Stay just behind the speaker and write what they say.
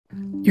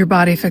Your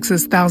body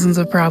fixes thousands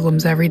of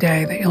problems every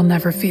day that you'll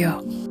never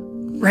feel.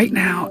 Right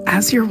now,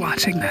 as you're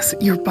watching this,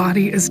 your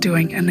body is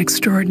doing an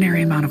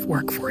extraordinary amount of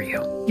work for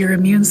you. Your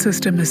immune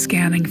system is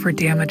scanning for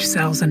damaged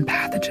cells and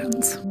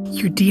pathogens.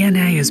 Your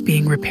DNA is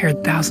being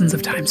repaired thousands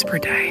of times per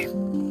day.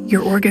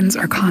 Your organs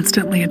are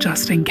constantly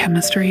adjusting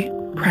chemistry,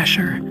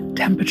 pressure,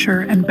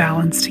 temperature, and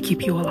balance to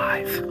keep you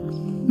alive.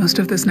 Most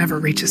of this never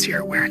reaches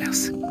your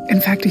awareness.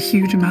 In fact, a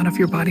huge amount of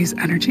your body's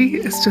energy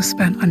is just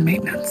spent on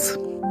maintenance,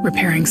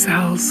 repairing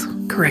cells,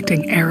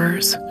 correcting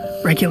errors,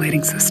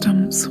 regulating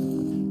systems,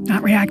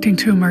 not reacting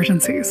to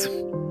emergencies,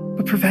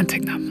 but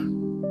preventing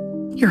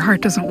them. Your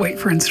heart doesn't wait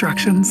for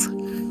instructions.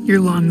 Your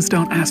lungs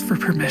don't ask for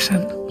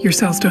permission. Your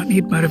cells don't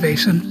need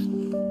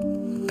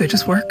motivation. They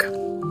just work.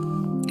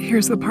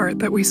 Here's the part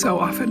that we so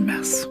often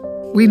miss.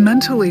 We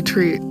mentally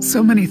treat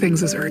so many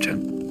things as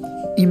urgent.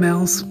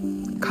 Emails,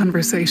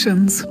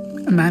 conversations,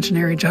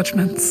 imaginary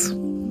judgments.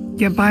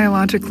 Yet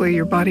biologically,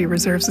 your body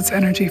reserves its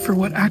energy for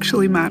what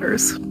actually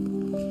matters.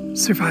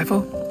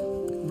 Survival,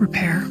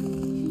 repair,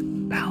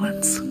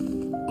 balance.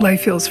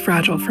 Life feels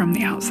fragile from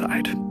the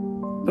outside,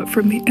 but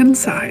from the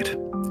inside,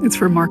 it's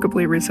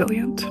remarkably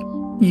resilient.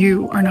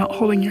 You are not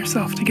holding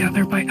yourself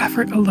together by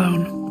effort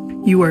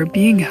alone. You are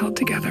being held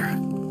together,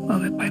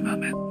 moment by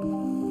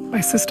moment,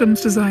 by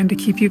systems designed to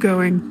keep you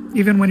going,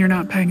 even when you're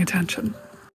not paying attention.